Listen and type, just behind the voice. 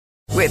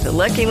With the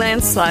Lucky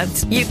Land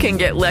Slots, you can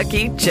get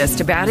lucky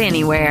just about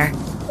anywhere.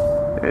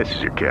 This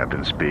is your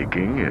captain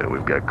speaking.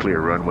 We've got clear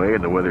runway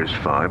and the weather's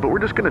fine, but we're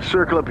just going to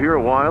circle up here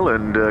a while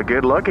and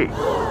get lucky.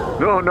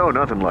 No,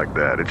 nothing like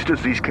that. It's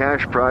just these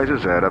cash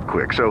prizes add up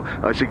quick. So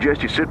I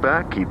suggest you sit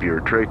back, keep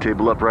your tray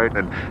table upright,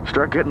 and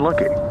start getting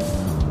lucky.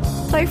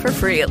 Play for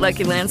free at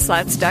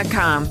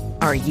LuckyLandSlots.com.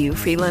 Are you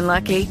feeling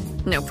lucky?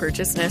 No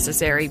purchase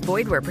necessary.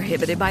 Void where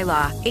prohibited by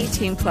law.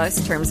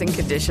 18+ terms and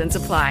conditions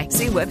apply.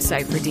 See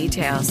website for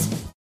details.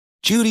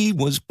 Judy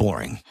was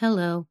boring.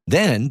 Hello.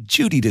 Then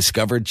Judy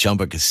discovered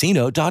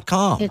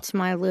ChumbaCasino.com. It's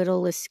my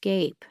little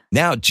escape.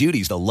 Now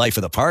Judy's the life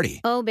of the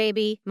party. Oh,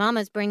 baby,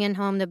 mama's bringing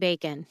home the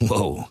bacon.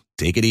 Whoa,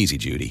 take it easy,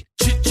 Judy.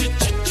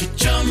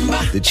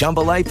 The Chumba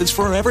life is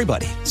for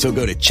everybody. So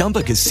go to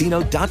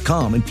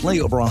ChumbaCasino.com and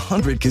play over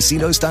 100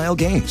 casino-style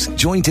games.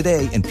 Join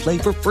today and play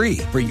for free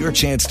for your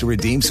chance to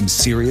redeem some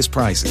serious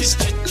prizes.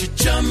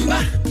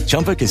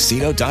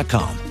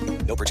 ChumbaCasino.com.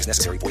 No purchase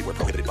necessary. Void where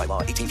prohibited by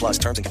law. 18+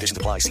 terms and conditions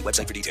apply. See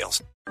website for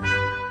details.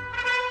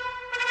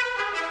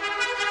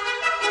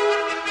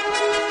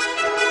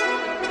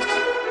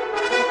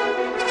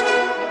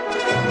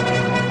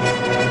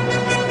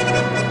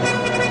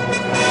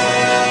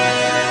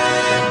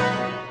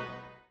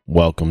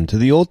 Welcome to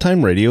the Old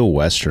Time Radio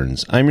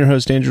Westerns. I'm your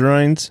host, Andrew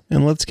Rines,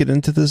 and let's get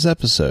into this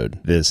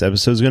episode. This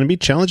episode is going to be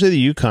Challenge of the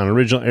Yukon.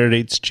 Original air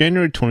dates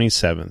January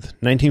 27th,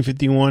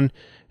 1951,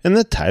 and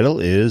the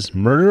title is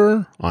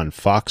Murderer on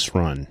Fox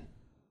Run.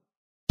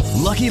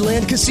 Lucky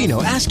Land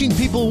Casino, asking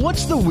people,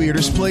 what's the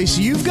weirdest place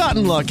you've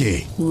gotten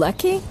lucky?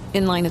 Lucky?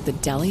 In line at the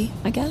deli,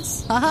 I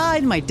guess? Aha,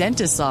 in my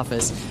dentist's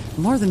office.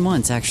 More than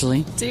once,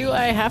 actually. Do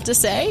I have to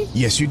say?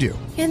 Yes, you do.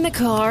 In the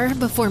car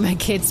before my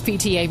kids'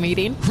 PTA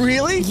meeting.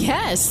 Really?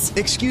 Yes.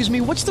 Excuse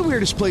me, what's the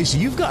weirdest place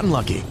you've gotten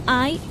lucky?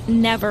 I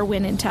never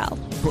win and tell.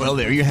 Well,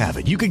 there you have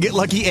it. You can get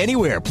lucky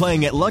anywhere,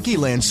 playing at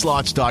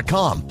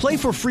LuckyLandSlots.com. Play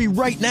for free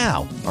right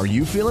now. Are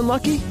you feeling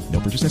lucky? No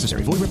purchase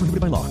necessary. Void where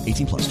prohibited by law.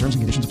 18+. Terms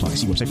and conditions apply.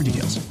 See website for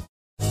details.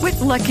 With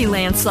Lucky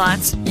Land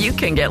Slots, you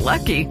can get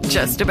lucky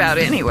just about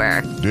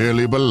anywhere.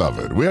 Dearly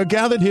beloved, we are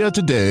gathered here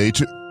today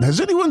to...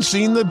 Has anyone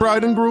seen the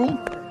bride and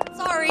groom?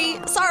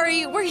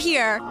 Sorry, we're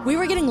here. We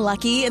were getting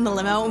lucky in the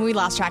limo and we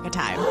lost track of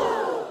time.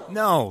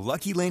 No,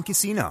 Lucky Land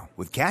Casino,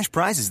 with cash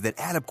prizes that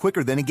add up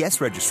quicker than a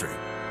guest registry.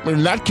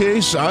 In that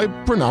case, I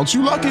pronounce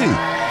you lucky.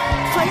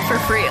 Play for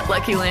free at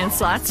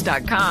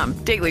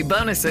LuckyLandSlots.com. Daily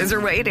bonuses are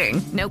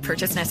waiting. No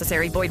purchase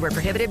necessary. Void where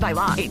prohibited by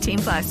law.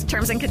 18+.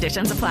 Terms and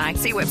conditions apply.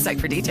 See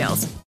website for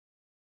details.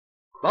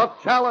 The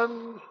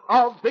Challenge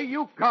of the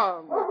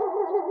Yukon.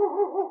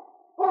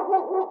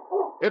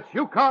 It's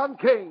Yukon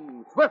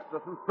King,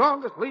 swiftest and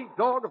strongest lead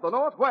dog of the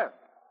Northwest,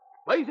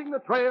 blazing the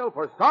trail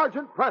for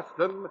Sergeant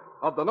Preston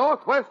of the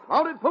Northwest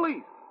Mounted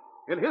Police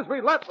in his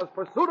relentless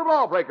pursuit of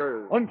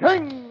lawbreakers. On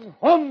King,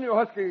 on you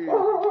Huskies!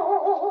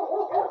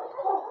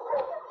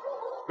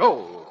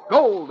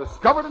 Gold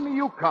discovered in the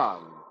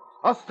Yukon.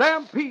 A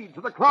stampede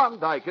to the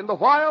Klondike in the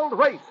wild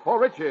race for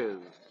riches.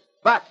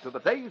 Back to the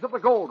days of the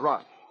gold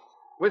rush,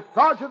 with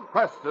Sergeant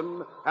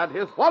Preston and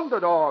his wonder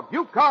dog,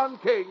 Yukon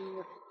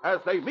King, as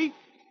they meet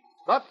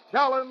the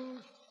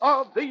Challenge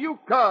of the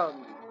Yukon.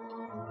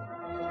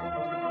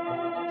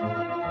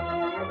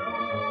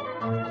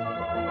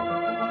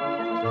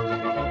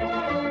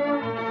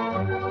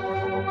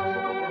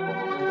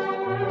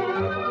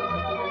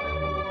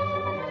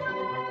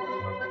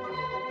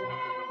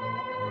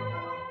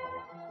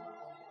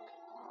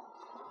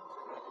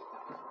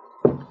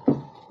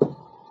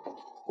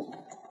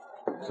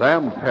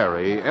 Sam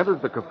Perry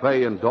entered the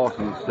cafe in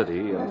Dawson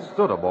City and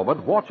stood a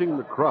moment watching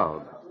the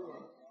crowd.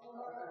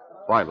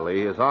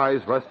 Finally, his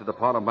eyes rested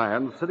upon a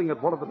man sitting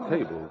at one of the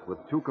tables with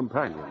two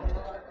companions.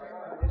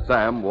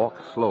 Sam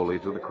walked slowly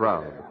through the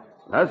crowd.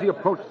 As he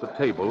approached the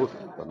table,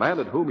 the man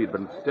at whom he'd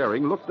been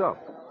staring looked up.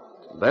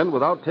 Then,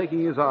 without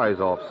taking his eyes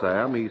off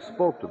Sam, he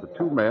spoke to the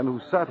two men who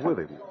sat with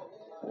him.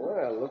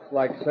 Well, looks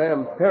like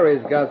Sam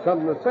Perry's got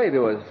something to say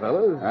to us,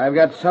 fellas. I've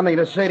got something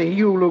to say to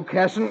you, Luke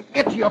Casson.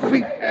 Get to your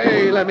feet.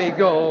 Hey, let me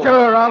go.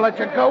 Sure, I'll let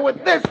you go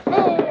with this.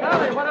 Oh,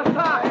 Ellie, what a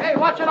start. Hey,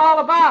 what's it all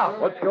about?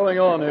 What's going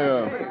on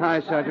here? Hi,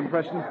 Sergeant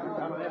Preston.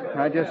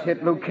 I just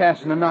hit Luke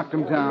Casson and knocked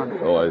him down.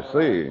 Oh, I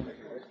see.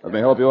 Let me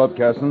help you up,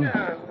 Casson.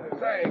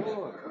 Thanks.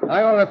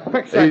 I ought to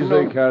fix that.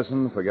 Easy,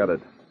 Casson. Forget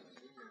it.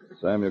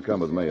 Sam, you come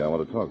with me. I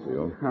want to talk to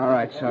you. All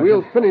right, Sergeant.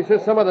 We'll finish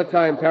this some other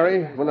time,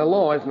 Perry, when the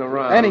law isn't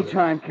around. Any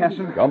time,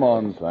 Casson. Come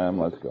on, Sam.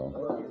 Let's go.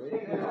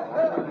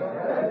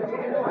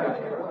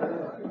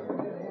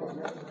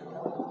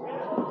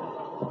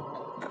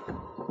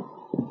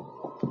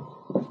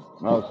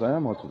 Now,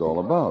 Sam, what's it all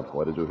about?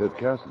 Why did you hit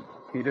Casson?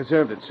 He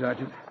deserved it,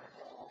 Sergeant.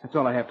 That's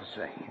all I have to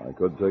say. I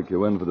could take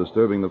you in for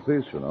disturbing the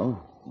peace, you know.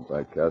 In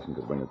fact, Casson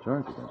could bring a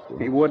charge against you.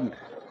 He wouldn't.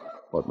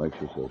 What makes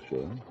you so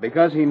sure?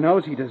 Because he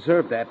knows he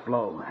deserved that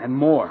blow, and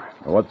more.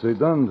 What's he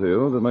done to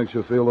you that makes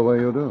you feel the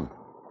way you do?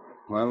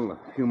 Well,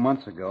 a few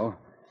months ago,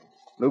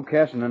 Luke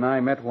Casson and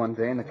I met one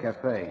day in the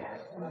cafe.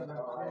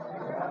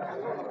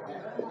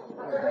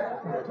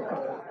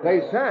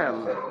 Hey,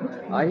 Sam,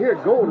 I hear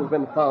gold has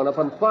been found up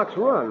on Fox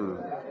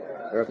Run.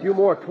 There are a few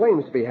more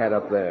claims to be had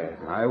up there.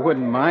 I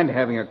wouldn't mind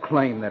having a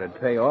claim that'd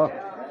pay off.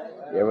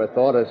 You ever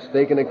thought of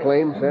staking a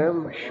claim,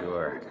 Sam?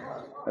 Sure.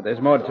 But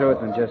there's more to it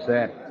than just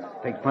that.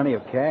 It takes plenty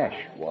of cash.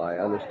 Why,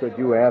 I understood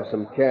you have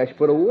some cash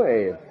put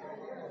away.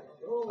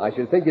 I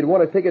should think you'd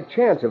want to take a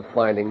chance of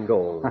finding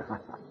gold.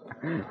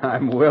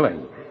 I'm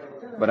willing.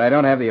 But I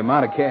don't have the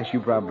amount of cash you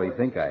probably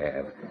think I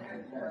have.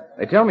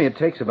 They tell me it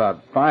takes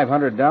about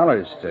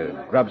 $500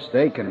 to grub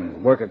stake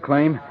and work a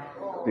claim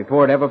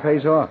before it ever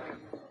pays off.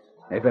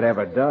 If it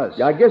ever does.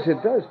 Yeah, I guess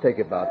it does take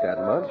about that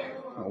much.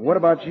 What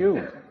about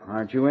you?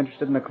 Aren't you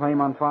interested in a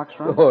claim on Fox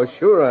Run? Oh,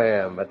 sure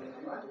I am, but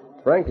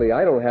frankly,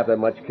 I don't have that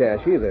much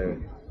cash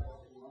either.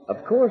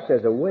 Of course,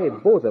 there's a way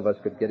both of us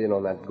could get in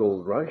on that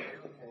gold rush.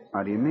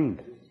 How do you mean?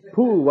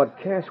 Pool what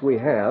cash we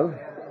have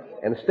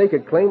and stake a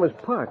claim as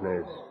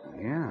partners.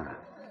 Yeah.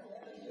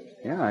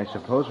 Yeah, I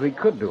suppose we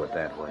could do it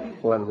that way.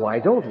 Well, then why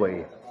don't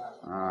we?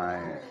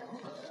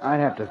 I'd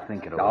have to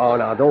think it over. Oh,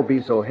 now, don't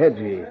be so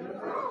hedgy.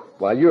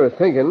 While you're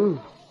thinking,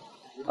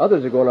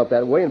 others are going up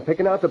that way and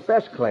picking out the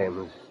best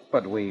claims.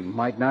 But we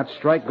might not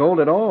strike gold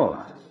at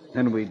all.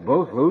 Then we'd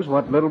both lose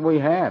what little we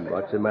had.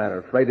 What's the matter?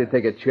 Afraid to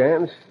take a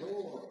chance?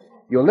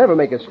 You'll never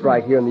make a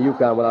strike here in the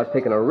Yukon without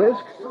taking a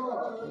risk.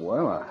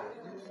 Well,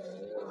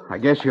 I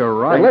guess you're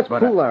right. Then let's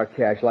pool our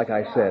cash, like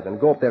I said, and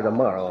go up there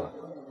tomorrow.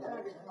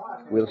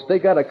 We'll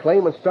stake out a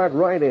claim and start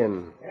right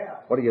in.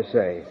 What do you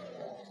say?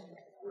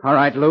 All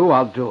right, Lou,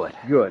 I'll do it.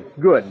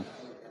 Good.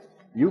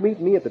 You meet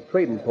me at the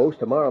trading post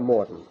tomorrow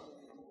morning.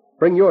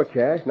 Bring your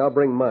cash, and I'll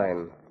bring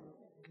mine.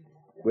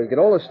 We'll get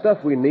all the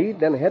stuff we need,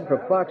 then head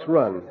for Fox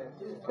Run.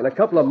 In a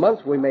couple of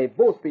months, we may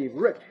both be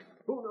rich.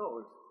 Who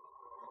knows?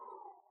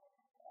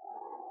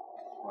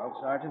 Well,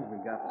 Sergeant, we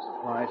got the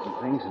supplies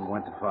and things and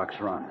went to Fox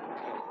Run.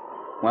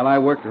 While I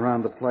worked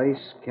around the place,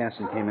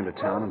 Casson came into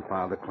town and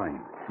filed a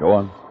claim. Go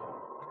on.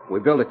 We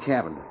built a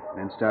cabin,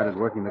 then started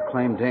working the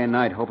claim day and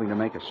night, hoping to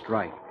make a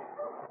strike.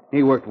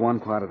 He worked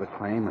one part of the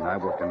claim, and I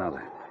worked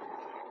another.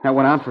 That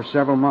went on for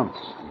several months,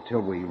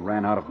 until we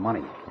ran out of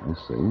money. I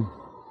see.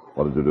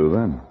 What did you do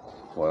then?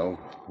 Well,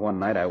 one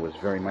night I was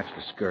very much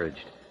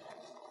discouraged.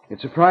 It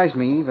surprised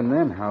me even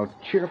then how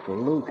cheerful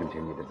Lou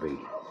continued to be.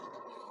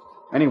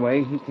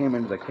 Anyway, he came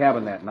into the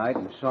cabin that night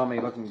and saw me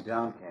looking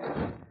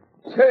downcast.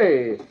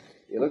 Say,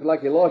 you look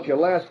like you lost your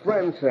last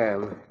friend,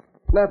 Sam.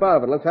 Snap out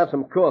of it. Let's have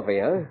some coffee,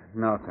 huh?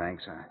 No,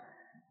 thanks.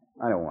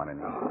 I don't want any.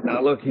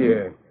 Now, look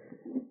here.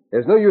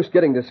 There's no use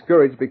getting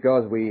discouraged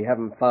because we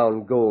haven't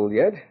found gold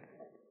yet.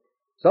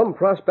 Some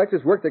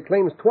prospectors work their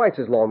claims twice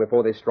as long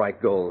before they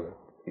strike gold.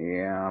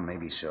 Yeah,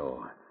 maybe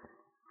so.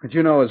 But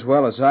you know as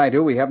well as I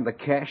do, we haven't the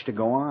cash to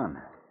go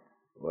on.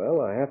 Well,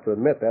 I have to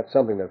admit that's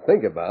something to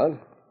think about.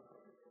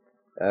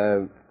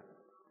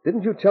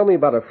 Didn't you tell me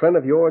about a friend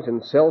of yours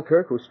in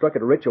Selkirk who struck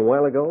it rich a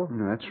while ago?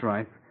 That's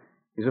right.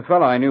 He's a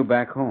fellow I knew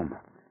back home.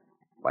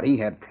 But he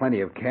had plenty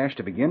of cash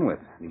to begin with.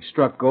 He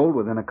struck gold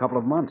within a couple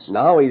of months.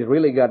 Now he's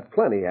really got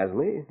plenty,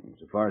 hasn't he?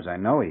 So far as I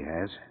know, he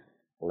has.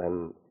 Well,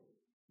 then,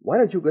 why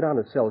don't you go down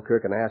to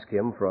Selkirk and ask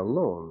him for a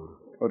loan?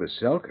 Go to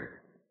Selkirk?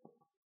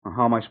 Well,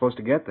 how am I supposed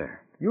to get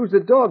there? Use the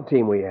dog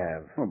team we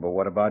have. Oh, but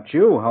what about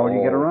you? How will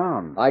you get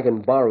around? I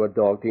can borrow a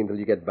dog team till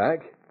you get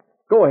back.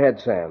 Go ahead,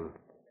 Sam.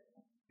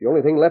 The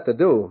only thing left to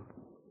do.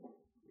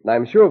 And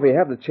I'm sure if we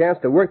have the chance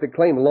to work the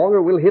claim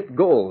longer, we'll hit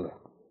gold.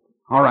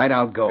 All right,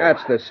 I'll go.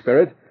 That's the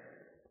spirit.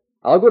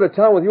 I'll go to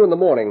town with you in the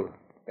morning,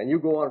 and you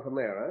go on from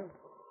there, huh?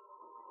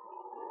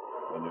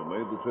 When you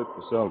made the trip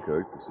to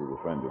Selkirk to see the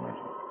friend you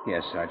mentioned?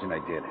 Yes, Sergeant, I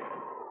did.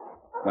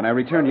 When I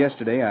returned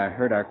yesterday, I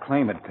heard our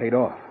claim had paid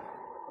off.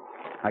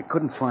 I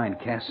couldn't find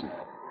Casson.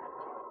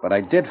 But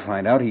I did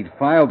find out he'd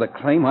filed the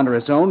claim under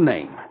his own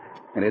name,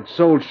 and had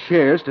sold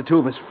shares to two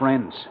of his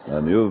friends.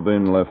 And you've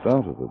been left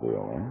out of the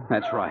deal, eh?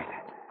 That's right.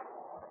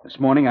 This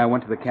morning I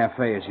went to the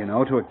cafe, as you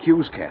know, to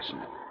accuse Casson.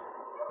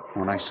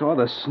 When I saw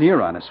the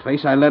sneer on his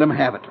face, I let him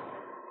have it.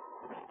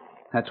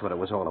 That's what it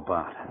was all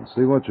about. I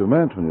see what you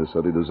meant when you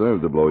said he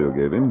deserved the blow you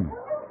gave him.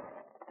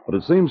 But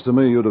it seems to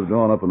me you'd have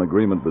drawn up an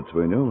agreement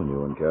between you when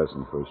you and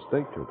Casson first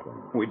staked your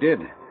claim. We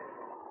did.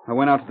 I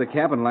went out to the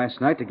cabin last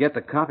night to get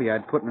the copy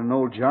I'd put in an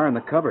old jar in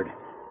the cupboard.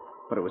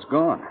 But it was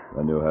gone.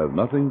 Then you have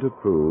nothing to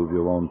prove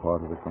you own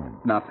part of the claim.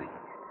 Nothing.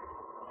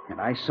 And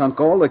I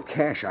sunk all the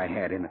cash I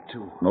had in it,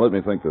 too. Now, let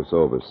me think this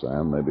over,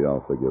 Sam. Maybe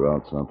I'll figure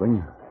out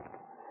something.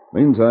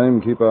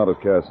 Meantime, keep out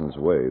of Casson's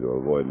way to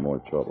avoid more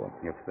trouble.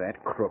 If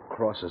that crook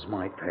crosses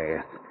my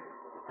path,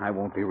 I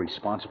won't be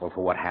responsible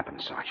for what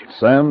happens, Sergeant.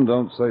 Sam,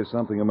 don't say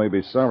something you may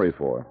be sorry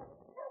for.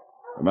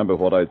 Remember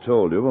what I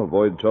told you.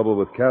 Avoid trouble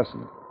with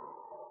Casson.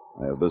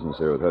 I have business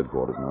here at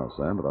headquarters now,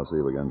 Sam, but I'll see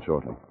you again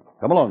shortly.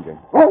 Come along, King.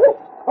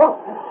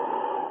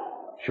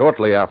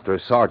 Shortly after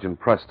Sergeant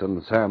Preston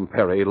and Sam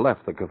Perry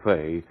left the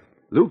cafe,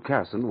 Lou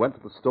Casson went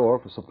to the store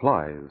for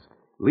supplies,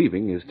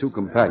 leaving his two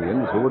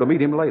companions who were to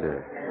meet him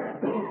later.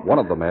 One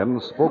of the men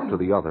spoke to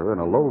the other in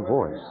a low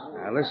voice.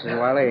 Now, listen,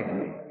 Wally.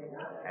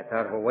 I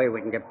thought of a way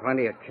we can get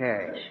plenty of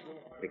cash.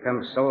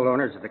 Become sole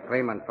owners of the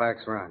claim on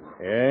Fox Run.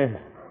 Yeah?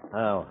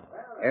 How?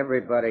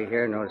 Everybody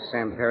here knows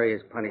Sam Perry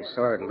is plenty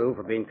sore at Lou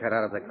for being cut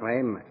out of the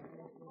claim.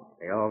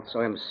 They all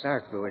saw him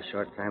socked Lou a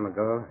short time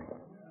ago.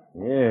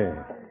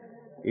 Yeah.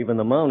 Even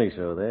the Mounties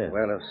show that.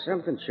 Well, if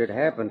something should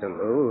happen to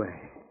Lou,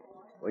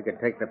 we could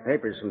take the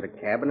papers from the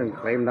cabin and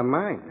claim the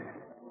mine.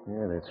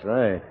 Yeah, that's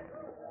right.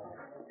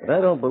 But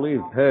I don't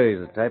believe Perry's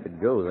the type that'd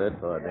go that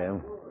far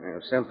down.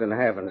 If something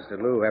happens to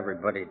Lou,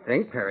 everybody'd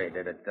think Perry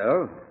did it,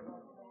 though.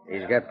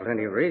 He's got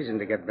plenty of reason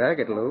to get back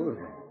at Lou.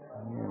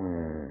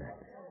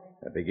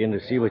 I begin to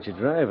see what you're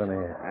driving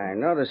at. I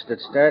noticed it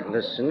starting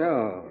to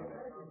snow.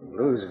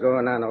 Lou's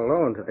going on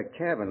alone to the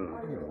cabin.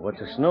 What's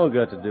the snow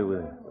got to do with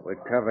it? We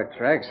covered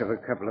tracks of a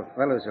couple of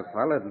fellows who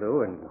followed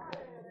Lou and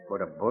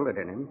put a bullet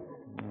in him.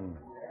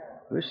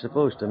 We're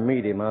supposed to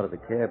meet him out of the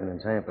cabin in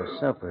time for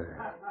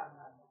supper.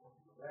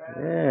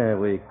 Yeah,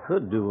 we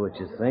could do what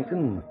you're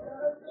thinking.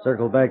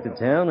 Circle back to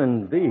town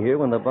and be here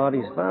when the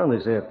body's found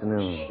this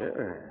afternoon.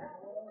 Sure.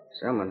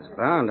 Someone's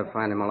bound to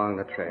find him along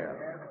the trail.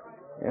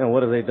 Yeah,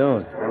 what if they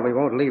don't? Well, we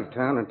won't leave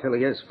town until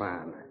he is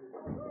found.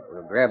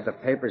 We'll grab the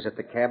papers at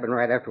the cabin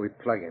right after we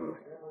plug him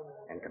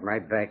and come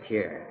right back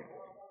here.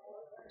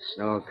 The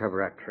snow will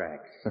cover our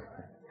tracks.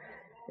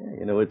 Yeah,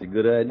 you know, it's a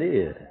good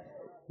idea.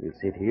 We'll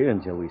sit here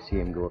until we see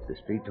him go up the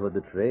street toward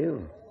the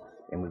trail.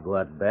 And we'll go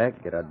out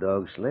back, get our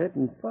dog sled,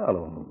 and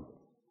follow him.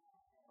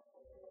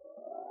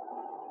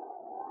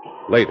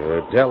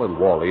 Later, Dell and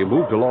Wally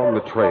moved along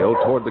the trail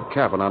toward the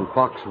cabin on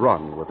Fox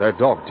Run with their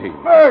dog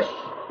team. Mush!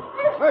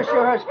 Mush,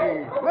 you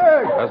husky!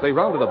 Mush! As they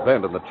rounded a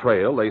bend in the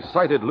trail, they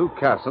sighted Lou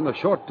Casson a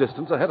short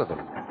distance ahead of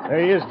them.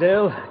 There he is,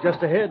 Dell.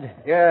 Just ahead.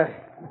 Yeah,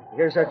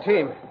 here's our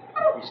team.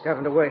 He's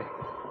stopping to wait.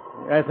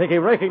 I think he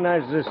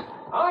recognizes us.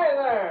 Hi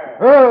there!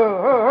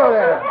 Oh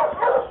there!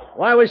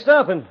 Why are we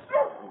stopping?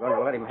 I'm going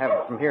to let him have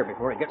it from here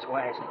before he gets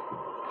wise.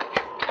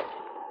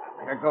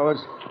 There goes.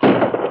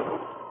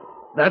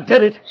 That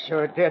did it.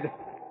 Sure it did.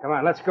 Come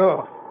on, let's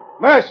go.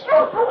 Mush!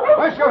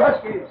 Mush, you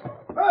huskies!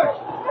 Mush!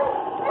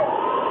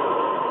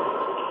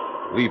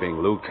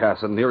 Leaving Lou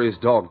Casson near his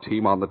dog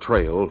team on the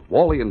trail,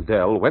 Wally and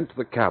Dell went to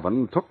the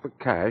cabin, took the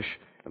cash,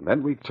 and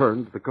then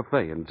returned to the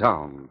cafe in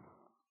town.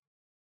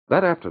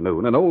 That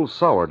afternoon, an old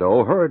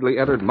sourdough hurriedly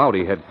entered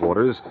Mountie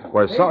headquarters,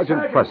 where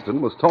Sergeant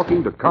Preston was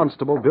talking to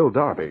Constable Bill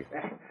Darby.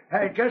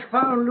 I just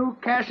found Lou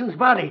Casson's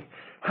body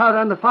out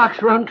on the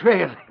Fox Run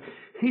Trail.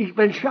 He's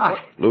been shot.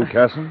 Lou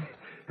Casson?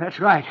 That's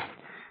right.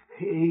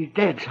 He's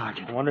dead,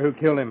 Sergeant. I wonder who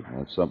killed him.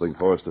 That's something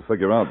for us to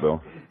figure out,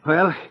 Bill.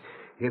 Well,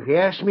 if you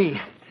ask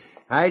me,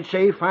 I'd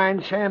say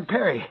find Sam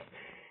Perry.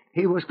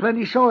 He was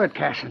plenty sore at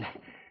Casson,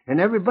 and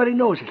everybody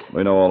knows it.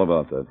 We know all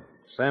about that.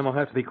 Sam will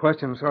have to be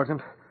questioned,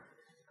 Sergeant.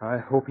 I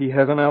hope he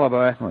has an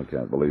alibi. I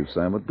can't believe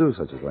Sam would do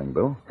such a thing,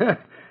 Bill.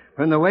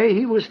 From the way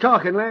he was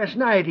talking last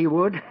night, he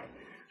would.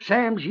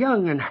 Sam's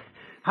young and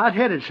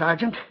hot-headed,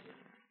 Sergeant.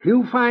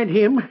 You find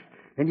him,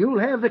 and you'll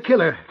have the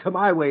killer, to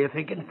my way of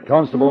thinking.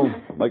 Constable,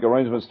 make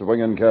arrangements to bring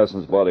in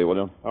Casson's body, will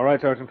you? All right,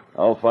 Sergeant.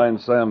 I'll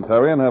find Sam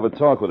Perry and have a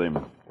talk with him.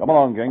 Come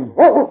along, King.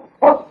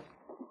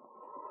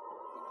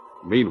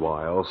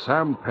 Meanwhile,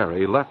 Sam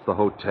Perry left the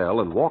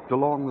hotel and walked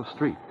along the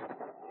street.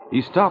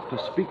 He stopped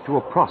to speak to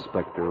a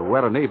prospector who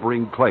had a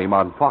neighboring claim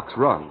on Fox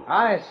Run.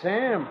 Hi,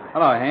 Sam.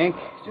 Hello, Hank.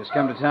 Just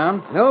come to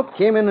town? Nope,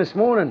 came in this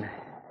morning.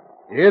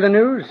 You hear the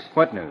news?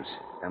 What news?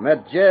 I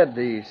met Jed,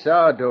 the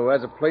sourdough,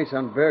 has a place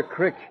on Bear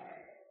Creek.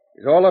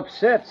 He's all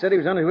upset, said he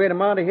was on his way to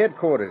Mountie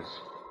headquarters.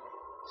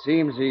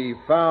 Seems he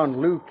found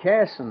Lou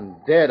Casson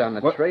dead on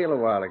the trail a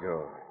while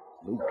ago.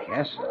 Lou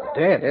Casson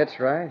dead? That's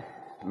right.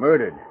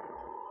 Murdered.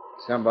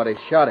 Somebody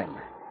shot him.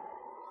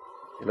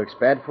 It looks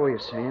bad for you,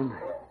 Sam.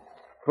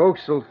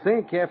 Folks will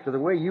think after the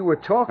way you were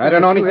talking... I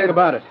don't know anything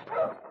about it.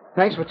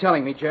 Thanks for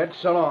telling me, Jed.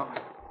 So long.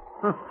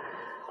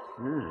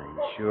 You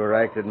sure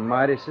acted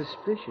mighty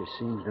suspicious,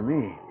 seems to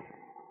me.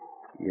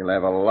 You'll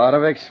have a lot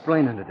of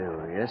explaining to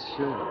do. Yes,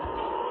 sir.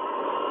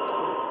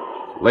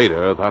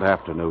 Later that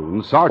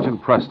afternoon,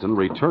 Sergeant Preston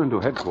returned to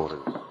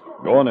headquarters.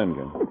 Go on in,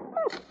 King.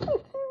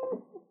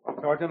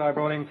 Sergeant, I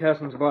brought in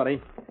Casson's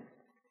body.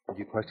 Did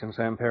you question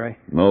Sam Perry?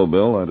 No,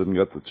 Bill, I didn't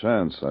get the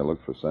chance. I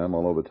looked for Sam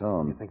all over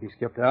town. You think he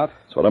skipped out?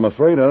 That's what I'm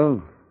afraid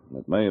of.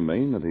 It may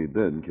mean that he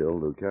did kill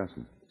Lou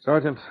Casson.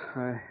 Sergeant,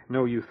 I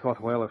know you thought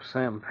well of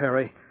Sam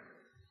Perry.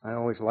 I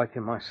always liked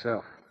him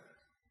myself.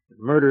 But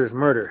murder is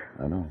murder.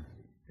 I know.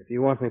 If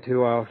you want me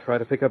to, I'll try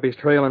to pick up his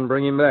trail and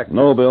bring him back.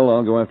 No, Bill,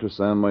 I'll go after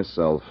Sam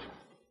myself.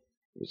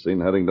 You're seen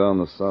heading down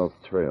the south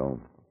trail.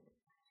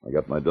 I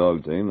got my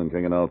dog team, and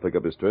King and I'll pick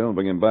up his trail and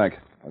bring him back.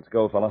 Let's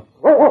go, fella.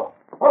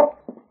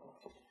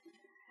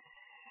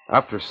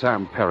 After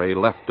Sam Perry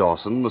left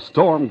Dawson, the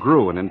storm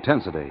grew in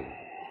intensity.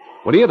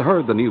 When he had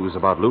heard the news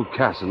about Lou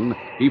Casson,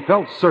 he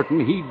felt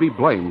certain he'd be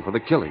blamed for the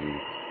killing.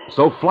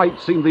 So flight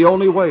seemed the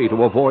only way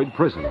to avoid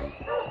prison.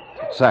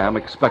 Sam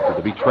expected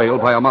to be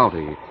trailed by a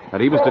Mountie,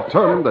 and he was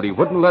determined that he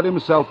wouldn't let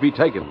himself be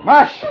taken.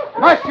 Mush!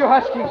 Mush, you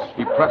huskies!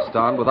 He pressed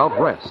on without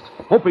rest,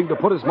 hoping to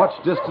put as much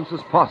distance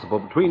as possible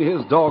between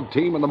his dog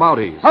team and the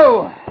Mounties.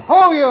 Ho!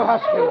 Ho, you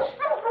huskies!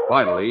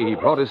 Finally, he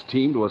brought his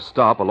team to a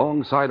stop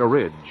alongside a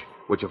ridge,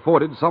 which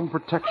afforded some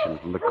protection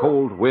from the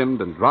cold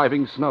wind and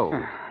driving snow.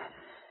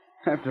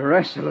 Have to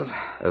rest a little.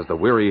 As the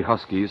weary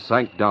huskies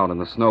sank down in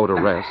the snow to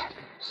rest,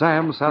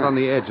 Sam sat on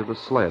the edge of the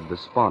sled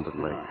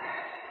despondently.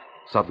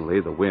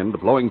 Suddenly, the wind,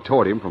 blowing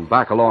toward him from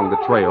back along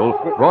the trail,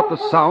 brought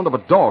the sound of a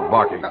dog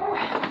barking.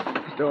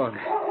 Dog.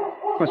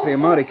 Must be a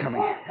Mountie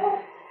coming.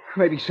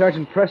 Maybe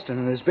Sergeant Preston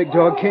and his big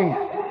dog King.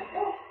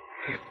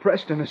 If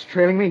Preston is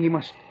trailing me, he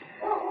must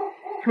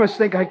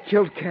think I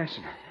killed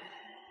Casson.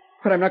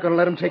 But I'm not going to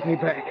let him take me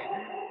back.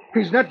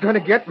 He's not going to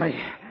get me.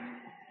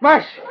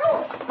 Mush!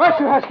 Mush,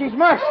 you huskies,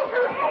 mush!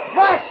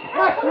 Mush!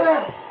 Mush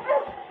them!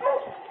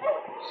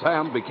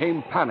 Sam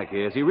became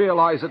panicky as he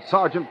realized that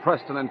Sergeant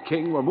Preston and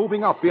King were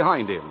moving up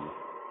behind him.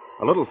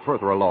 A little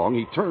further along,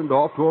 he turned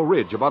off to a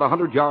ridge about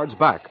 100 yards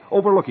back,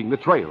 overlooking the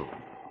trail.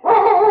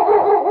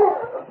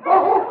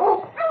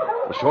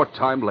 A short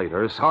time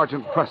later,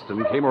 Sergeant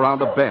Preston came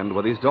around a bend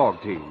with his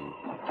dog team.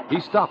 He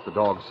stopped the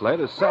dog sled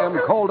as Sam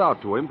called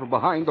out to him from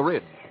behind the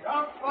ridge.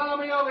 Don't follow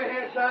me over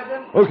here,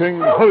 Sergeant.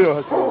 King, hold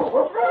your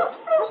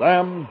huskies.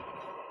 Sam,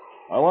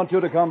 I want you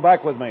to come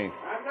back with me.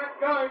 I'm not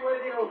going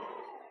with you.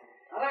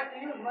 I'll have to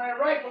use my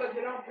rifle if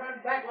you don't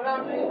turn back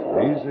without me.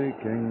 Easy,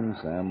 King.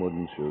 Sam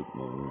wouldn't shoot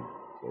me.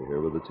 Stay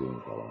here with the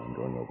team, fellow. I'm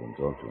going over and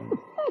talk to him.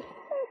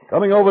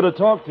 Coming over to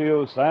talk to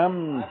you,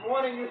 Sam. I'm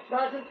warning you,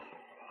 Sergeant.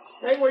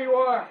 Stay where you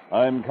are.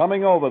 I'm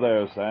coming over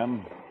there,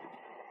 Sam.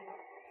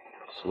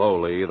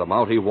 Slowly, the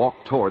Mountie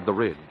walked toward the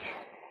ridge.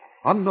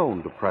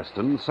 Unknown to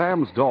Preston,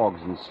 Sam's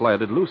dogs and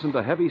sled had loosened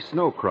a heavy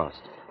snow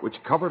crust,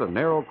 which covered a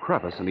narrow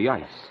crevice in the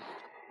ice.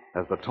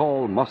 As the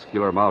tall,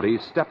 muscular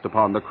Mountie stepped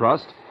upon the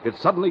crust, it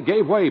suddenly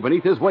gave way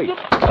beneath his weight.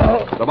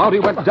 The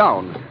Mountie went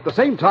down, at the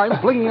same time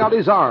flinging out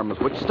his arms,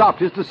 which stopped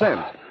his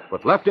descent,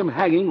 but left him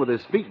hanging with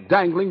his feet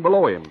dangling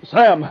below him.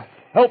 Sam,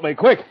 help me,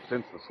 quick.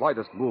 Since the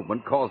slightest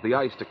movement caused the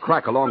ice to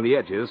crack along the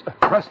edges,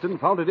 Preston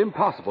found it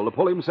impossible to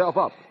pull himself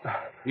up.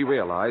 He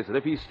realized that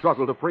if he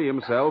struggled to free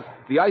himself,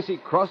 the icy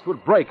crust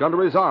would break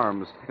under his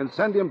arms and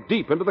send him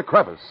deep into the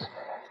crevice.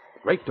 The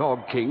great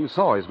dog King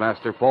saw his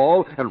master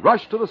fall and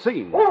rushed to the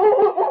scene.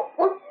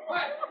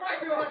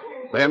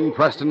 Then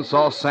Preston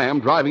saw Sam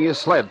driving his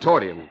sled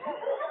toward him.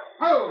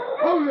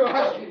 Hold your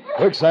huskies.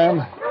 Quick,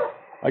 Sam.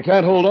 I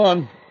can't hold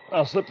on.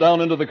 I'll slip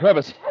down into the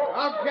crevice.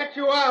 I'll get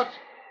you out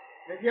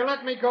if you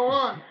let me go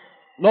on.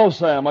 No,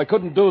 Sam, I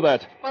couldn't do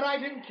that. But I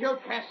didn't kill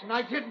Casson.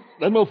 I didn't.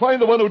 Then we'll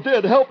find the one who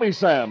did. Help me,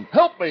 Sam.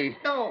 Help me.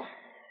 No.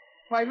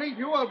 If I leave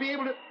you, I'll be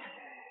able to...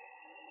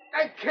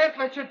 I can't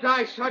let you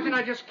die, Sergeant.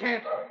 I just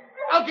can't.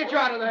 I'll get you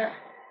out of there.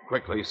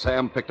 Quickly,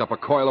 Sam picked up a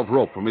coil of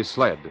rope from his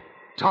sled.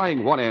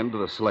 Tying one end to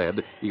the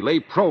sled, he lay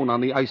prone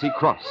on the icy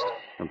crust.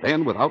 And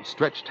then, with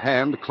outstretched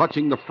hand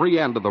clutching the free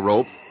end of the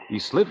rope, he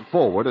slid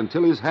forward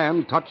until his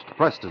hand touched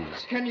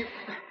Preston's. Can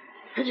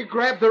you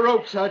grab the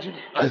rope, Sergeant?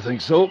 I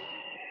think so.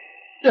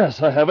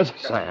 Yes, I have it.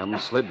 Sam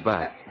slid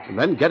back, and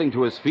then getting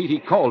to his feet, he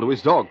called to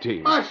his dog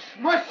team. Mush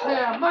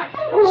there, mush.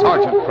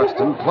 Sergeant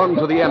Preston clung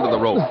to the end of the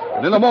rope,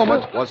 and in a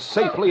moment was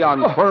safely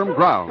on firm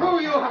ground.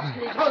 Who you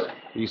huskies? Hold it.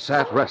 He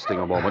sat resting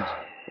a moment,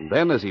 and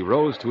then as he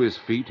rose to his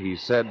feet, he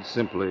said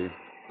simply,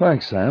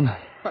 Thanks, Sam.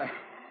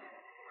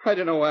 I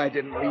don't know why I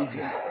didn't leave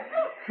you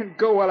and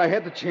go while I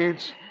had the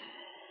chance.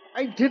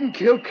 I didn't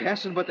kill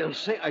Casson, but they'll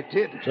say I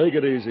did. Take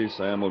it easy,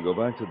 Sam. We'll go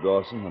back to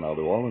Dawson, and I'll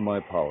do all in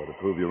my power to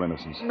prove your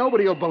innocence.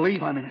 Nobody will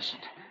believe I'm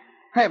innocent.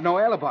 I have no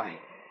alibi.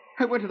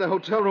 I went to the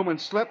hotel room and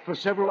slept for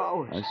several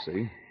hours. I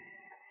see.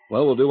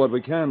 Well, we'll do what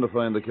we can to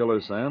find the killer,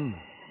 Sam.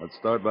 Let's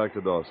start back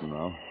to Dawson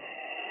now.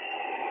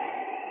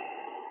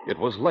 It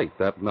was late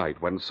that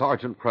night when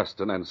Sergeant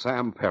Preston and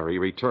Sam Perry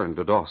returned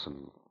to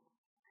Dawson.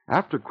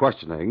 After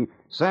questioning,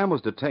 Sam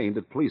was detained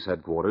at police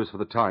headquarters for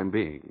the time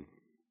being.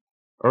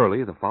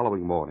 Early the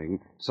following morning,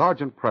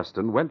 Sergeant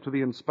Preston went to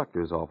the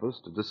inspector's office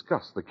to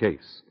discuss the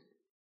case.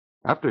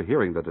 After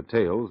hearing the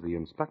details, the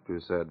inspector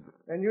said,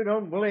 And you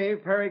don't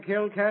believe Perry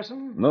killed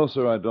Casson? No,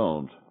 sir, I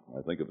don't.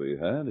 I think if he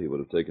had, he would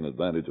have taken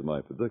advantage of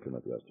my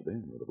predicament yesterday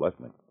and would have left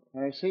me.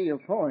 I see your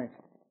point.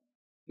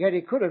 Yet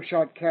he could have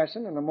shot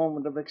Casson in a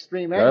moment of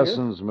extreme anger.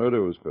 Casson's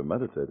murder was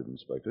premeditated,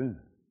 Inspector.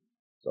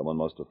 Someone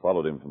must have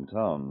followed him from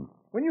town.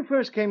 When you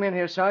first came in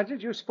here,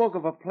 Sergeant, you spoke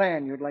of a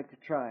plan you'd like to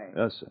try.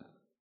 Yes, sir.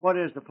 What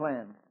is the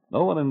plan?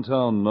 No one in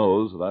town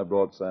knows that I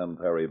brought Sam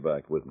Perry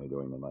back with me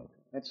during the night.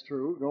 That's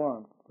true. Go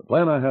on. The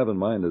plan I have in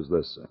mind is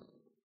this, sir.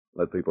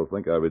 Let people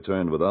think I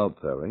returned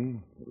without Perry.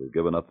 We've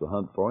given up the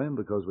hunt for him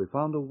because we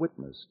found a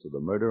witness to the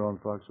murder on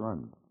Fox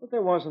Run. But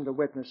there wasn't a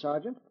witness,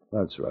 Sergeant.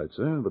 That's right,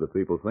 sir. But if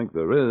people think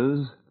there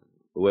is,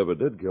 whoever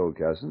did kill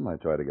Casson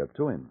might try to get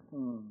to him.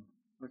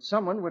 But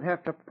someone would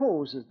have to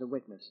pose as the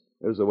witness.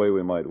 Here's the way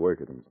we might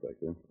work it,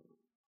 Inspector.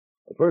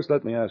 But first,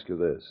 let me ask you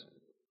this.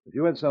 If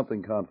you had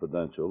something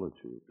confidential that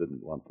you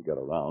didn't want to get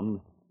around,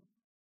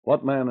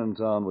 what man in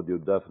town would you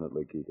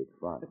definitely keep it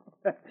from?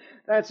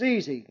 That's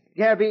easy.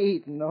 Gabby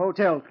Eaton, the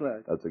hotel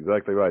clerk. That's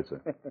exactly right,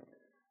 sir.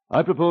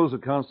 I propose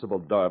that Constable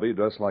Darby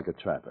dress like a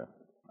trapper.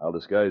 I'll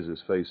disguise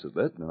his face a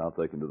bit, and I'll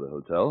take him to the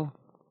hotel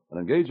and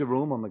engage a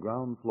room on the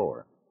ground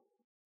floor.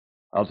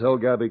 I'll tell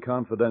Gabby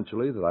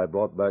confidentially that I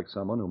brought back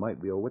someone who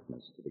might be a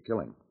witness to the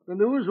killing. The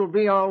news will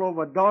be all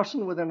over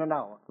Dawson within an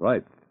hour.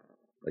 Right.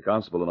 The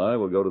constable and I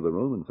will go to the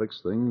room and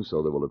fix things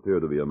so there will appear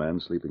to be a man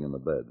sleeping in the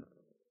bed.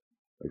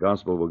 The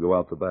constable will go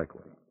out the back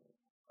way.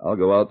 I'll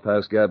go out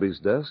past Gabby's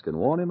desk and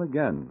warn him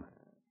again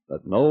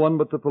that no one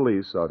but the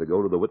police are to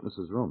go to the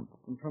witness's room.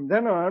 And from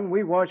then on,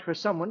 we watch for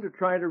someone to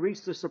try to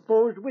reach the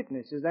supposed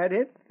witness. Is that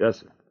it? Yes,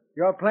 sir.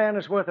 Your plan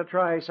is worth a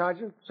try,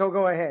 Sergeant, so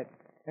go ahead.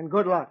 And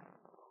good luck.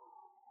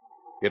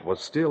 It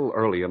was still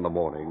early in the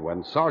morning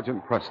when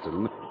Sergeant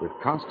Preston, with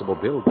Constable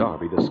Bill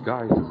Darby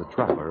disguised as a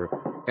trapper,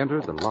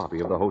 entered the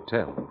lobby of the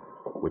hotel,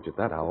 which at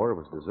that hour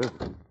was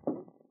deserted.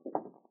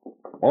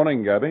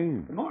 Morning,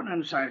 Gabby.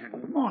 Morning,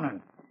 Sergeant.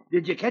 Morning.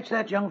 Did you catch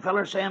that young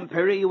feller, Sam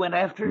Perry, you went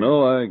after?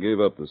 No, I gave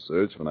up the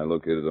search when I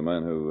located a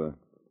man who...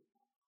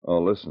 Oh,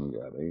 listen,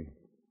 Gabby.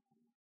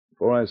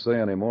 Before I say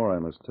any more, I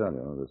must tell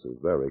you, this is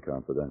very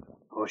confidential.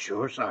 Oh,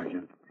 sure,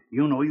 Sergeant.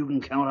 You know you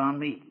can count on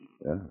me.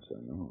 Yes,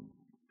 I know.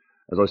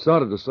 As I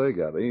started to say,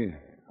 Gabby,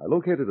 I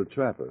located a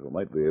trapper who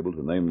might be able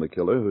to name the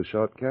killer who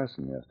shot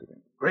Casson yesterday.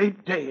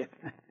 Great day.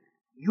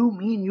 You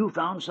mean you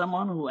found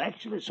someone who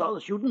actually saw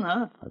the shooting,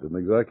 huh? I didn't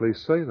exactly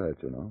say that,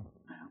 you know.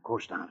 Of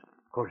course not.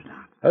 Of course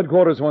not.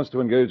 Headquarters wants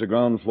to engage a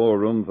ground floor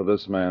room for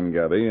this man,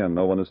 Gabby, and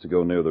no one is to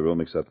go near the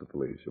room except the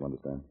police. You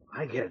understand?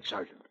 I get it,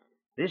 Sergeant.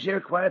 This here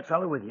quiet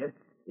fellow with you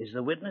is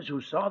the witness who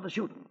saw the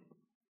shooting.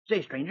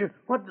 Say, stranger,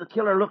 what did the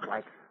killer look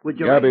like? Would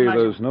you Gabby,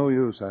 recognize there's no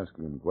use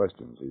asking him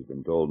questions. He's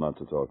been told not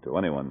to talk to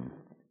anyone.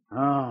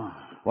 Oh.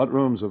 What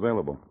room's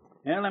available?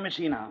 Yeah, let me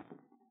see now.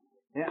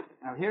 Yeah,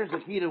 now here's the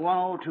key to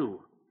 102.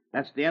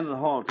 That's the end of the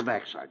hall at the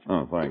back, Sergeant.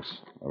 Oh,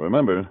 thanks. Now,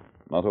 remember,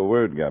 not a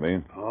word,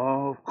 Gabby.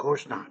 Oh, of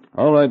course not.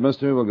 All right,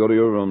 mister, we'll go to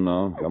your room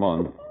now. Come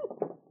on.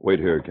 Wait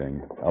here,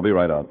 King. I'll be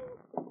right out.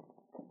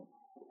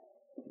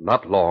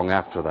 Not long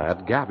after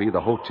that, Gabby,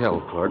 the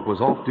hotel clerk,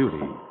 was off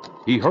duty.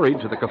 He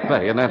hurried to the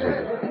cafe and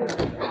entered.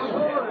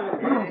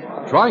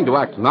 Trying to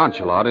act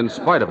nonchalant in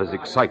spite of his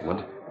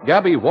excitement,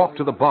 Gabby walked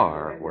to the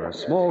bar where a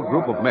small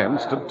group of men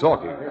stood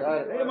talking.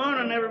 Good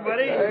morning,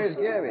 everybody. There's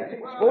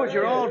Gabby. Suppose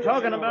you're all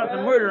talking about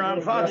the murder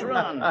on Fox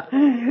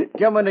Run.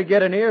 Coming to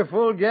get an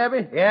earful,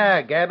 Gabby?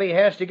 Yeah, Gabby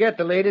has to get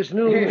the latest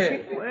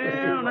news.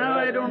 Well, now,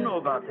 I don't know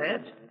about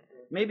that.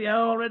 Maybe I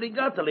already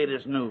got the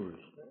latest news.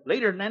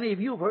 Later than any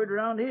of you have heard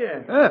around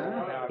here.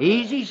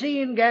 Easy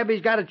seeing Gabby's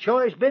got a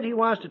choice bit he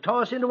wants to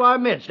toss into our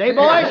midst, eh,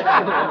 boys?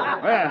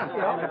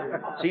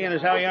 Well, seeing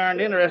as how you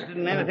aren't interested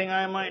in anything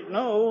I might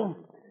know,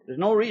 there's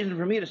no reason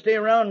for me to stay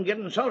around and get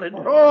insulted.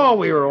 Oh,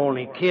 we were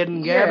only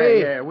kidding, Gabby.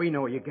 Yeah, we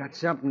know you got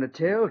something to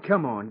tell.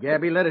 Come on,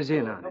 Gabby, let us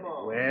in on it.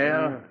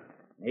 Well,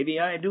 maybe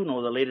I do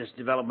know the latest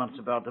developments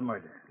about the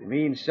murder. You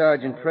mean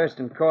Sergeant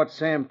Preston caught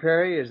Sam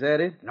Perry, is that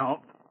it?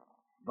 No.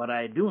 But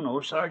I do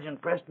know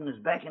Sergeant Preston is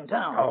back in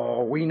town.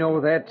 Oh, we know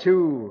that,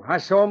 too. I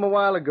saw him a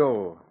while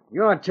ago.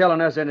 You aren't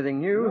telling us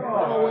anything new.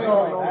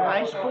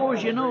 I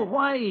suppose you know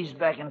why he's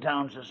back in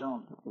town so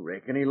soon.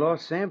 Reckon he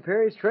lost Sam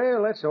Perry's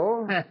trail, that's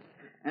all.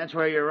 That's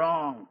where you're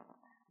wrong.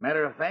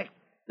 Matter of fact,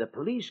 the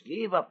police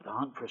gave up the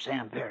hunt for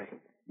Sam Perry.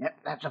 Yep,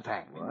 that's a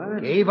fact.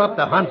 What? Gave up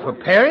the hunt for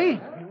Perry?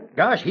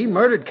 Gosh, he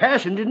murdered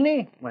Casson, didn't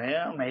he?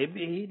 Well,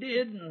 maybe he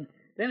did, and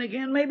then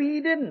again, maybe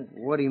he didn't.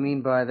 What do you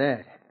mean by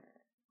that?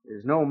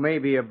 There's no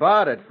maybe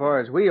about it, far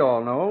as we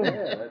all know.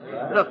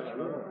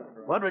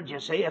 Look, what would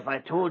you say if I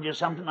told you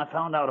something I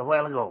found out a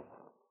while ago?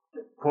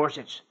 Of course,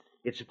 it's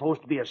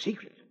supposed to be a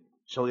secret,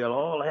 so you'll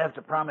all have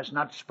to promise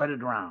not to spread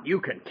it around.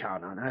 You can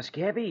count on us,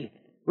 Gabby.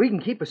 We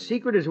can keep a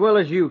secret as well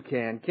as you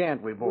can,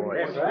 can't we,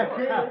 boys?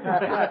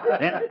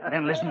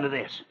 Then listen to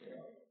this.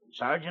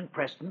 Sergeant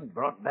Preston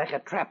brought back a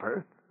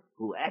trapper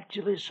who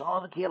actually saw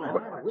the killing.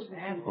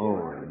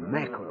 Oh,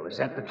 mackerel, is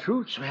that the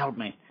truth? So help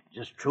me. It's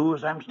as true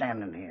as I'm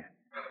standing here.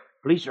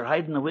 Police are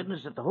hiding the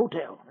witness at the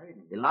hotel.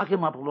 They lock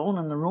him up alone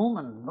in the room,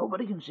 and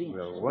nobody can see him.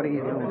 Well, what are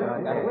you doing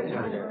about that?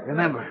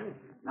 Remember,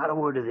 not a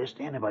word of this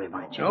to anybody,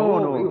 mind you.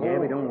 No,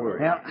 Gabby, don't worry.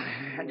 Well,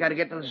 I got to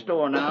get to the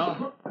store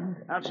now.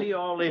 I'll see you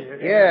all later.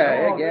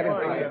 Yeah, Gabby.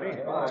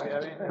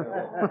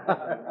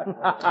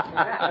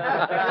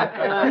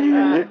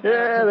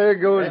 Yeah, there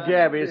goes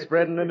Gabby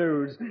spreading the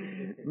news.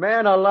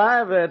 Man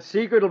alive, that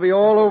secret will be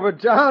all over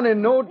town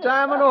in no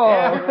time at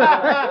all.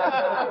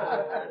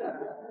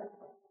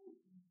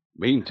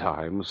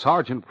 Meantime,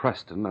 Sergeant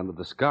Preston and the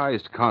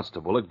disguised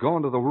constable had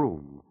gone to the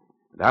room,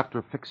 and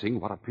after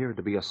fixing what appeared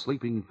to be a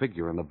sleeping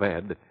figure in the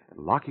bed and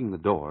locking the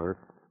door,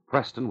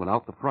 Preston went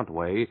out the front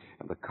way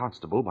and the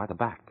constable by the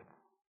back.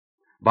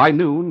 By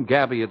noon,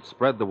 Gabby had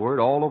spread the word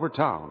all over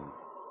town.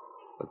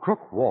 The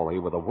crook Wally,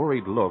 with a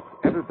worried look,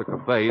 entered the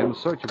cafe in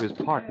search of his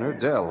partner,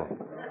 Dell.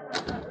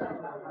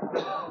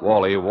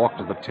 Wally walked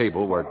to the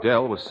table where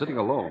Dell was sitting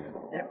alone.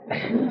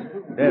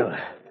 Dell,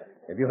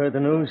 have you heard the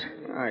news?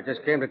 I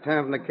just came to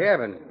town from the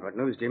cabin. What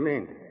news do you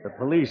mean? The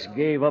police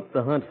gave up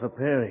the hunt for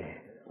Perry.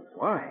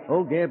 Why?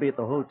 Old Gabby at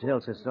the hotel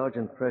says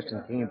Sergeant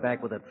Preston came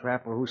back with a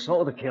trapper who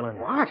saw the killing.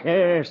 What?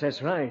 Yes,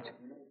 that's right.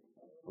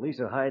 Police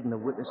are hiding the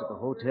witness at the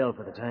hotel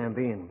for the time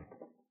being.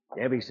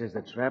 Gabby says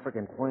the trapper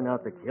can point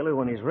out the killer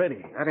when he's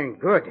ready. That ain't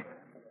good.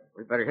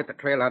 We better hit the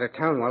trail out of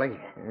town, Wally.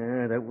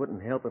 Yeah, that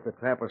wouldn't help if the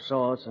trapper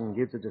saw us and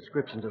gives a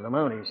description to the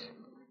Mounties.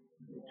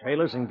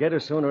 trail us and get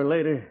us sooner or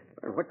later.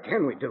 What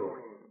can we do?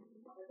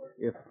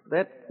 If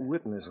that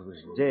witness was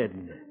dead,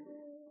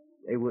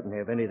 they wouldn't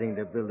have anything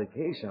to build a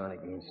case on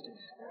against us.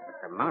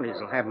 The Mounties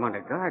will have him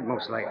under guard,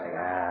 most likely.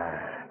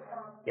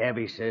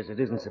 Gabby says it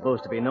isn't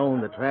supposed to be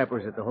known the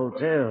trapper's at the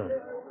hotel.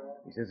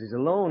 He says he's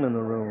alone in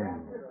the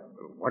room.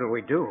 What'll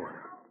we do?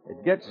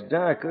 It gets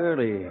dark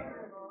early.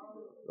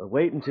 We'll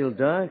wait until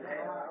dark,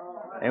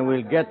 and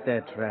we'll get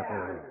that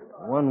trapper,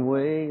 one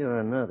way or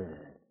another.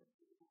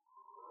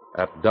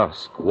 At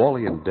dusk,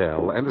 Wally and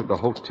Dell entered the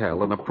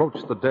hotel and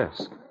approached the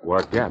desk,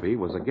 where Gabby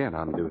was again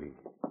on duty.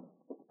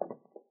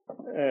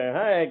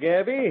 Hi,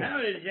 Gabby.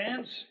 Howdy,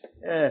 gents.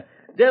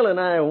 Dell and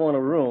I want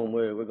a room.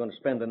 We're going to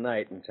spend the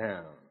night in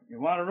town. You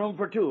want a room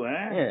for two,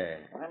 eh? Yeah.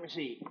 Let me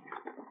see.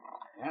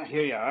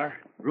 Here you are.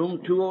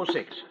 Room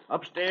 206.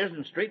 Upstairs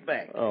and straight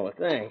back. Oh,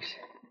 thanks.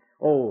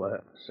 Oh,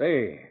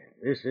 say,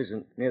 this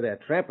isn't near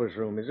that trapper's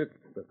room, is it?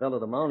 The fellow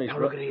the Mounties... Now,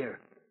 look at here.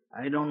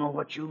 I don't know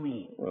what you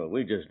mean. Well,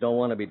 we just don't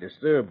want to be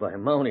disturbed by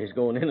Mounties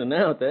going in and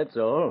out, that's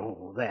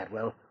all. Oh, that.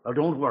 Well,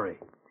 don't worry.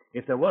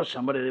 If there was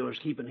somebody they was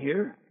keeping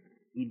here,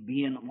 he'd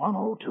be in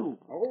 102.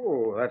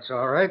 Oh, that's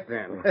all right,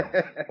 then.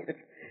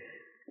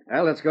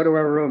 Well, let's go to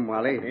our room,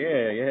 Wally.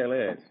 Yeah,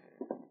 let's.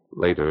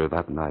 Later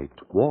that night,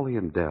 Wally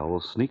and Dell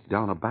sneaked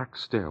down a back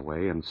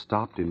stairway and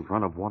stopped in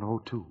front of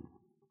 102.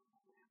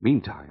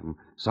 Meantime,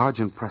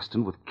 Sergeant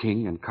Preston with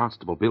King and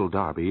Constable Bill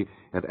Darby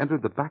had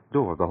entered the back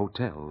door of the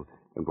hotel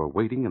and were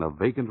waiting in a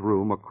vacant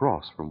room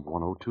across from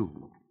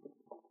 102.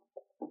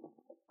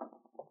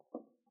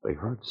 They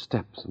heard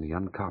steps in the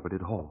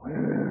uncarpeted hallway.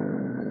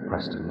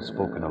 Preston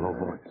spoke in a low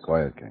voice.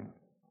 Quiet, King.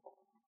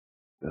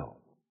 Bill,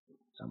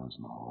 someone's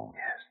in the hall.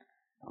 Yes.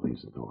 I'll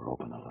leave the door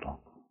open a little.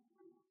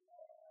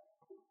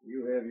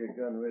 You have your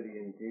gun ready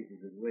in case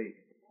he's awake.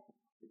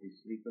 If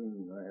he's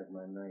sleeping, I have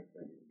my knife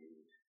ready to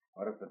use.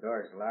 What if the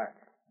door's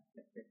locked?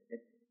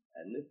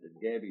 I lifted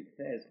Gabby's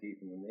passkey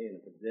from the nail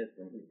and possessed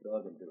when he was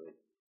talking to it.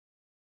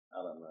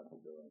 I'll unlock the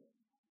door.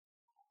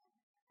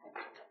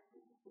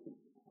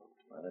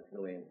 Now, let's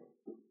go in.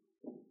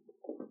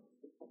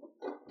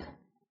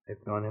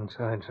 They've gone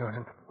inside,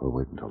 Sergeant. We'll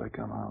wait until they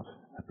come out.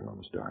 That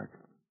room's dark.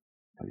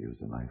 They'll use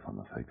the knife on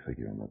the fake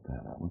figure in the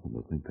bed. I want them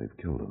to think they've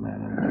killed a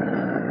man in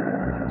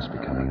there. They must be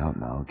coming out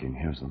now. King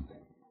hears them.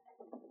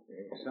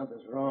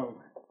 Something's wrong.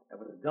 There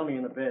was a dummy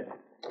in the bed.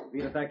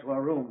 Beat it back to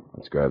our room.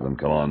 Let's grab them.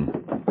 Come on.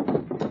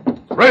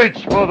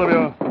 Reach, both of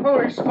you.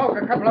 Holy smoke,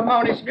 a couple of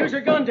Mounties. Use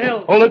your gun,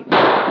 Dell. Hold it.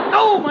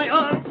 Oh, my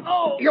arm.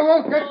 Oh. You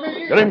won't get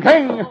me. Get him,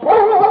 King.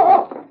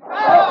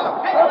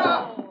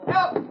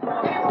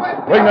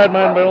 Bring that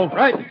man, Bill.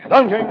 Right.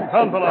 Down, King.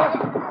 Down,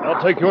 fella.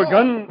 I'll take your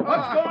gun.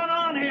 What's going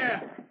on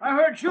here? I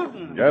heard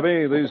shooting.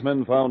 Gabby, these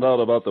men found out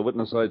about the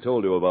witness I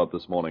told you about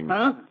this morning.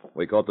 Huh?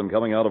 We caught them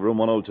coming out of room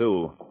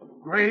 102.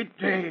 Great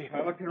day.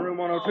 I looked in room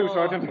 102,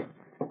 Sergeant.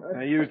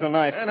 I used a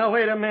knife. Now,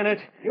 wait a minute.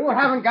 You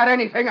haven't got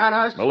anything on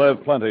us. We'll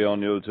have plenty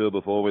on you two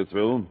before we're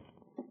through.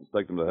 Let's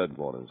take them to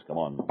headquarters. Come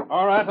on.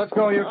 All right, let's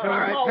go, you two.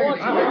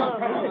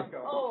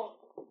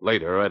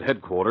 Later, at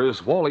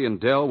headquarters, Wally and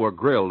Dell were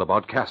grilled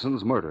about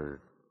Casson's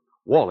murder.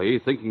 Wally,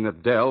 thinking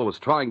that Dell was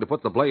trying to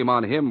put the blame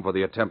on him for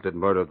the attempted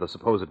murder of the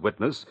supposed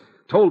witness,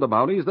 told the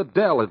Mounties that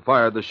Dell had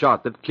fired the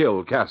shot that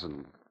killed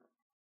Casson.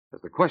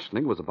 As the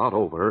questioning was about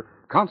over,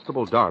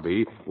 Constable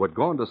Darby, who had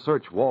gone to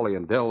search Wally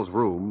and Dell's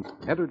room,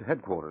 entered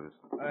headquarters.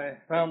 I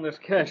found this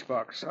cash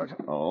box, Sergeant.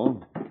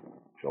 Oh?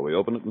 Shall we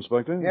open it,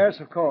 Inspector? Yes,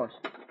 of course.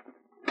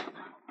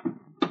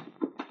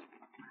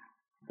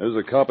 Here's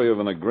a copy of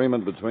an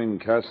agreement between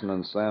Casson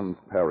and Sam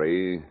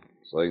Perry,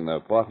 saying they're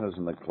partners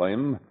in the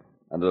claim,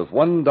 and if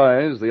one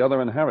dies, the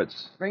other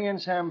inherits. Bring in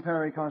Sam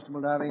Perry,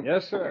 Constable Darby.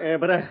 Yes, sir.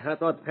 But I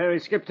thought Perry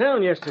skipped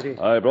town yesterday.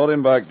 I brought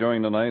him back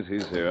during the night.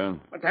 He's here.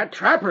 But that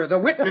trapper, the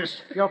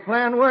witness. Your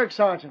plan worked,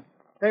 Sergeant.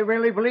 They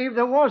really believe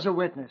there was a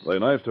witness. They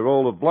knifed a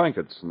roll of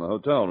blankets in the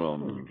hotel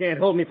room. You can't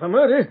hold me for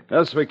murder.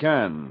 Yes, we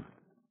can.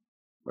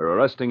 We're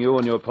arresting you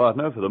and your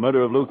partner for the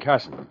murder of Lou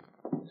Casson.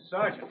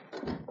 Sergeant,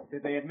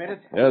 did they admit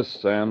it? Yes,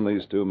 Sam,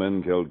 these two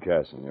men killed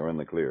Casson. You're in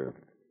the clear.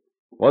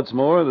 What's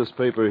more, this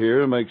paper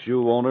here makes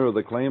you owner of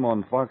the claim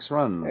on Fox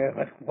Run.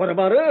 But what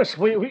about us?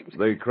 We...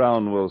 The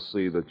Crown will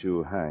see that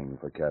you hang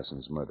for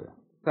Casson's murder.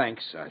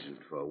 Thanks, Sergeant,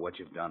 for what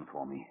you've done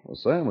for me. Well,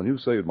 Sam, when you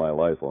saved my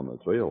life on the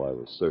trail, I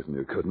was certain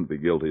you couldn't be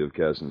guilty of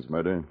Casson's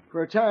murder.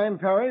 For a time,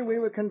 Perry, we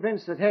were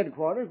convinced at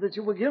headquarters that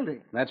you were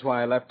guilty. That's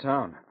why I left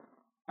town.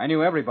 I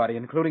knew everybody,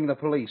 including the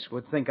police,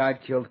 would think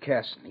I'd killed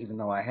Casson, even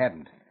though I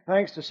hadn't.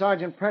 Thanks to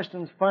Sergeant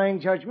Preston's fine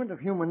judgment of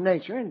human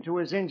nature and to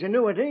his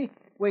ingenuity,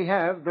 we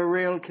have the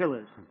real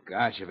killers.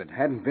 Gosh, if it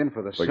hadn't been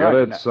for the Forget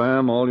sergeant... it,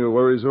 Sam. All your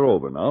worries are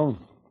over now.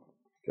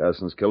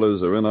 Casson's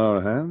killers are in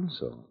our hands,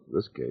 so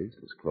this case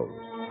is closed.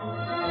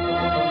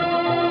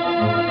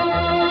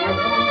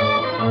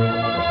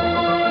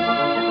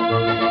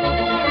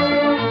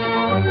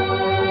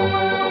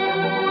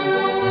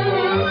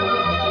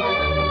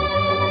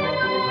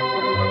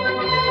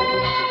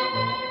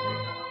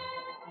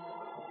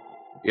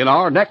 In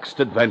our next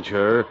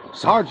adventure,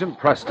 Sergeant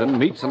Preston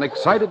meets an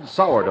excited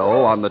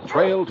sourdough on the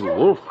trail to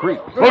Wolf Creek.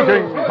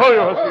 Looking! Hurry,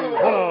 Husky!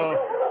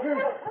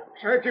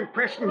 Sergeant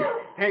Preston,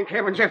 thank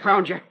heavens I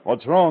found you.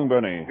 What's wrong,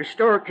 Benny? The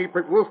storekeeper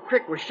at Wolf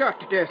Creek was shot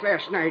to death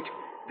last night.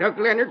 Doug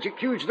Leonard's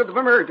accused of the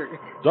murder.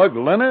 Doug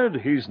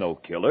Leonard? He's no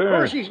killer. Of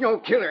course he's no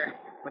killer,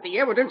 but the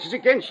evidence is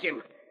against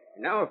him.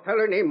 Now a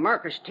feller named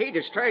Marcus Tate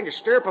is trying to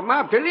stir up a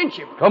mob to lynch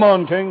him. Come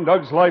on, King.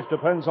 Doug's life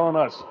depends on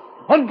us.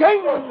 On,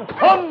 King!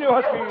 On, you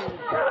huskies!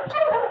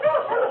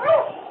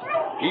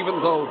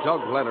 Even though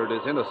Doug Leonard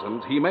is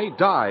innocent, he may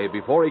die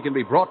before he can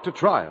be brought to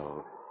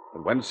trial.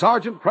 And when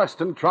Sergeant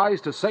Preston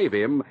tries to save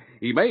him,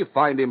 he may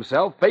find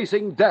himself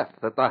facing death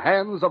at the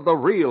hands of the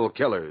real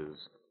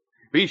killers.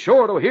 Be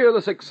sure to hear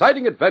this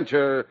exciting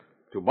adventure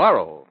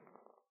tomorrow.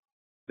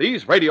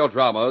 These radio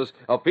dramas,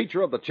 a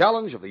feature of the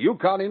Challenge of the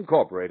Yukon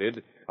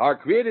Incorporated, are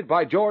created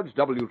by George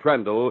W.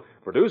 Trendle,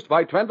 produced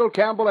by Trendle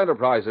Campbell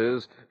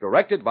Enterprises,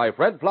 directed by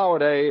Fred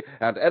Flowerday,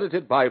 and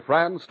edited by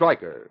Fran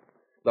Stryker.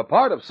 The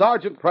part of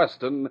Sergeant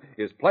Preston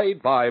is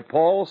played by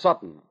Paul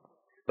Sutton.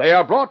 They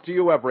are brought to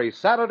you every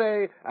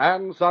Saturday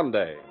and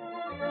Sunday.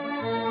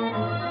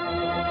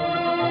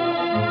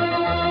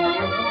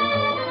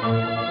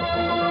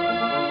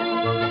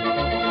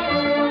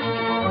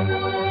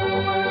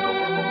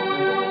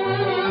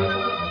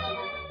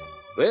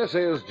 This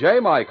is J.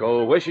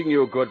 Michael wishing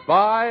you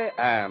goodbye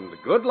and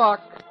good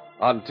luck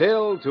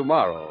until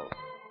tomorrow.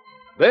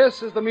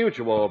 This is the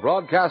Mutual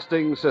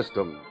Broadcasting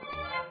System.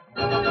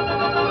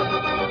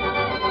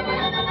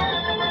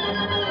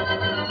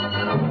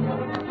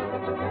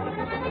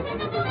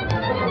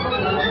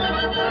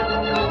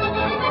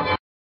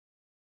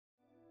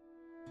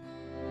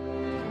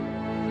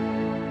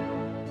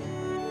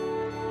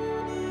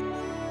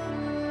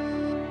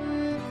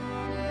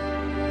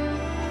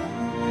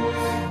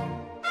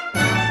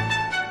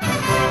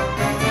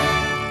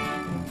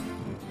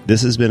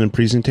 This has been a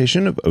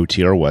presentation of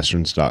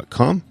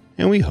OTRWesterns.com,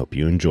 and we hope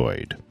you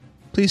enjoyed.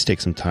 Please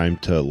take some time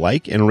to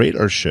like and rate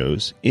our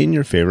shows in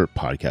your favorite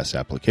podcast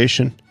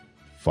application.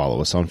 Follow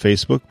us on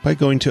Facebook by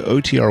going to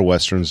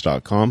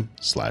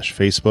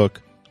OTRWesterns.com/Facebook.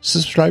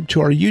 Subscribe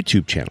to our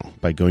YouTube channel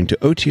by going to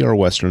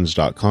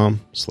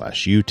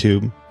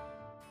OTRWesterns.com/YouTube.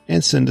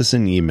 And send us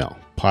an email,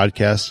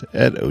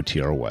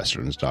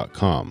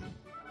 podcast@OTRWesterns.com.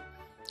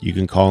 You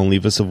can call and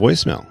leave us a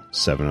voicemail,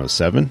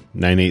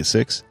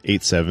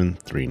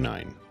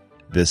 707-986-8739.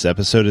 This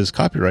episode is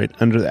copyright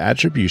under the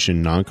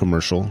Attribution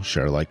Non-Commercial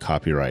Share-alike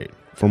copyright.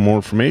 For more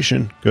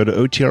information, go to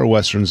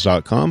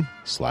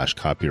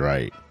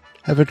OTRWesterns.com/copyright.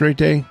 Have a great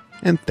day,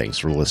 and thanks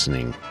for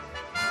listening.